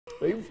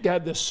We've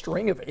had this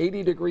string of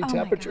 80-degree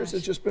temperatures.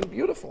 It's just been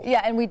beautiful.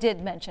 Yeah, and we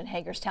did mention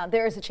Hagerstown.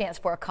 There is a chance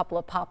for a couple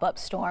of pop-up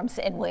storms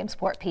in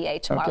Williamsport, PA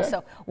tomorrow.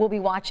 So we'll be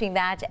watching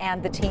that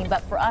and the team.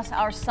 But for us,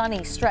 our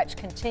sunny stretch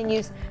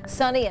continues.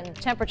 Sunny and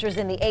temperatures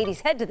in the 80s.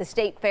 Head to the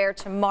State Fair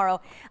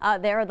tomorrow.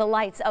 There are the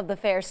lights of the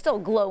fair still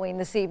glowing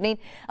this evening.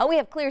 We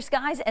have clear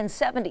skies and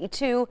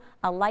 72,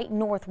 a light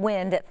north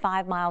wind at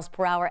 5 miles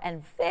per hour,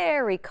 and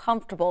very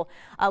comfortable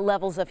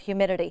levels of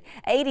humidity.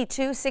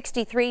 82,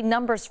 63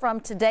 numbers from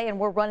today, and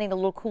we're running a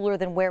little cooler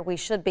than where we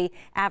should be.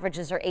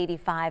 Averages are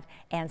 85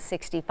 and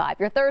 65.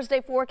 Your Thursday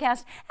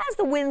forecast, as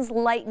the winds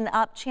lighten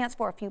up, chance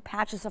for a few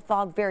patches of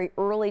fog very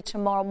early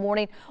tomorrow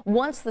morning.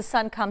 Once the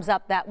sun comes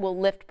up, that will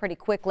lift pretty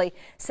quickly.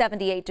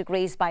 78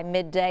 degrees by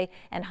midday,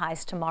 and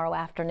highs tomorrow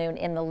afternoon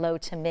in the low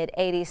to mid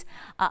 80s.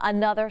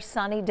 Another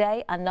sunny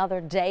day,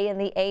 another day in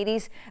the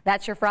 80s.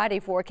 That's your Friday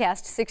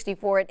forecast.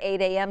 64 at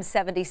 8 a.m.,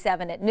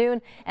 77 at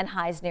noon, and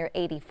highs near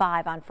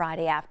 85 on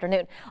Friday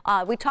afternoon.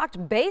 We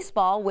talked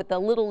baseball with the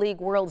Little League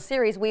World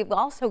Series. We've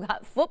also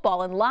got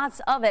football and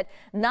lots of it.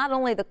 Not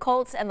only the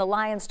Colts and the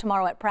Lions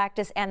tomorrow at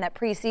practice and that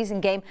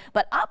preseason game,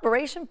 but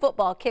Operation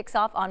Football kicks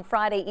off on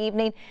Friday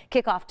evening.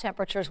 Kickoff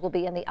temperatures will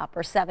be in the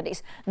upper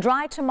 70s.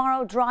 Dry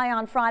tomorrow, dry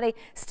on Friday.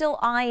 Still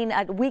eyeing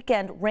a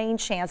weekend rain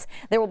chance.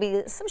 There will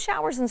be some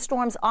showers and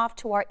storms off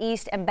to our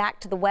east and back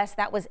to the west.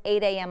 That was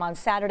 8 a.m. on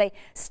Saturday.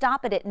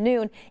 Stop it at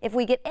noon. If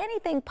we get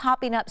anything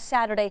popping up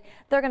Saturday,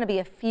 they're going to be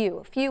a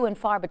few and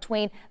far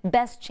between.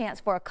 Best chance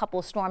for a couple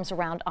of storms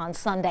around on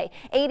Sunday.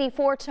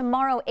 84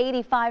 tomorrow,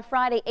 85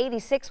 Friday,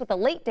 86 with a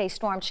late day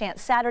storm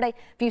chance Saturday.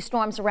 Few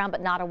storms around, but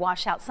not a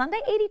washout Sunday.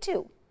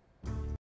 82.